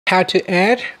How to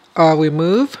add or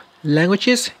remove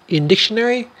languages in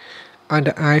dictionary on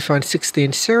the iPhone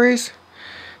 16 series.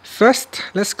 First,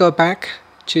 let's go back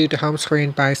to the home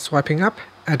screen by swiping up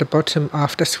at the bottom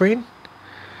of the screen.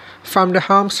 From the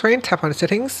home screen, tap on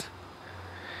Settings.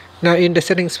 Now in the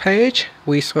Settings page,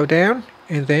 we scroll down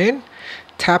and then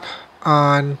tap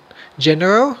on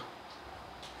General,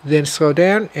 then scroll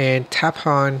down and tap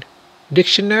on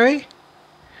Dictionary.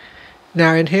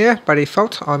 Now in here, by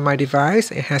default on my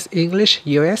device, it has English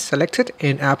US selected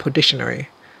and Apple Dictionary.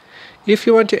 If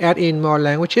you want to add in more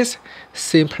languages,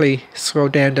 simply scroll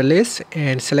down the list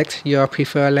and select your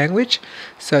preferred language.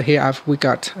 So here we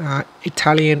got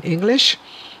Italian English,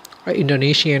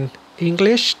 Indonesian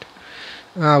English,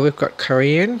 we've got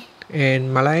Korean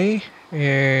and Malay,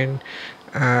 and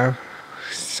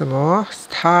some more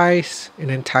Thai, and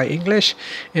then Thai English,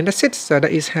 and that's it. So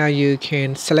that is how you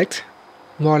can select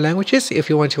more languages. If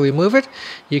you want to remove it,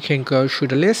 you can go through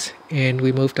the list and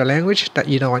remove the language that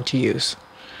you don't want to use.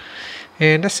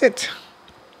 And that's it.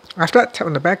 After that, tap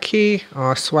on the back key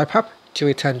or swipe up to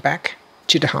return back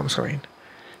to the home screen.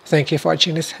 Thank you for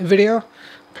watching this video.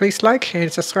 Please like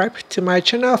and subscribe to my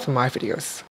channel for more videos.